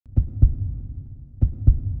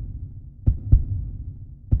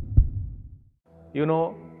You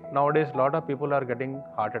know, nowadays a lot of people are getting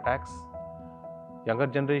heart attacks, younger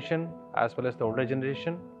generation as well as the older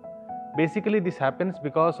generation. Basically, this happens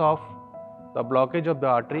because of the blockage of the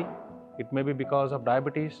artery. It may be because of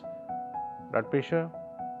diabetes, blood pressure,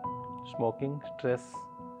 smoking, stress,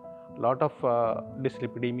 lot of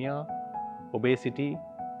dyslipidemia, obesity.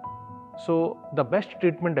 So the best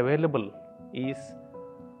treatment available is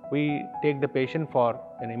we take the patient for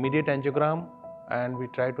an immediate angiogram and we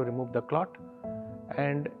try to remove the clot.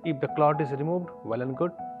 And if the clot is removed, well and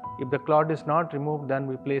good. If the clot is not removed, then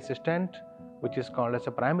we place a stent, which is called as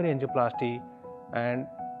a primary angioplasty. And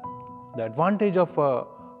the advantage of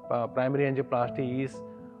primary angioplasty is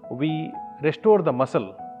we restore the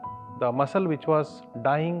muscle which was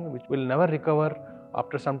dying, which will never recover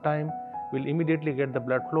after some time, will immediately get the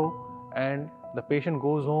blood flow, and the patient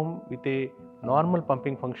goes home with a normal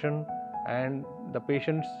pumping function, and the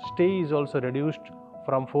patient's stay is also reduced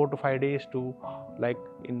from 4 to 5 days to like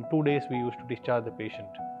in 2 days we used to discharge the patient.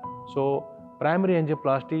 So primary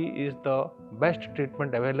angioplasty is the best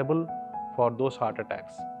treatment available for those heart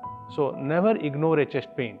attacks. So never ignore a chest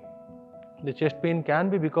pain. The chest pain can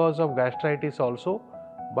be because of gastritis also,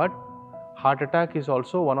 but heart attack is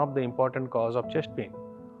also one of the important cause of chest pain.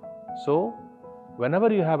 So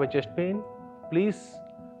whenever you have a chest pain, please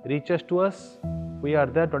reach us to us. We are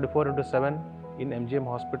there 24/7 in MGM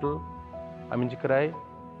Hospital, Aminjikarai,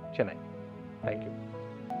 Chennai. Thank you.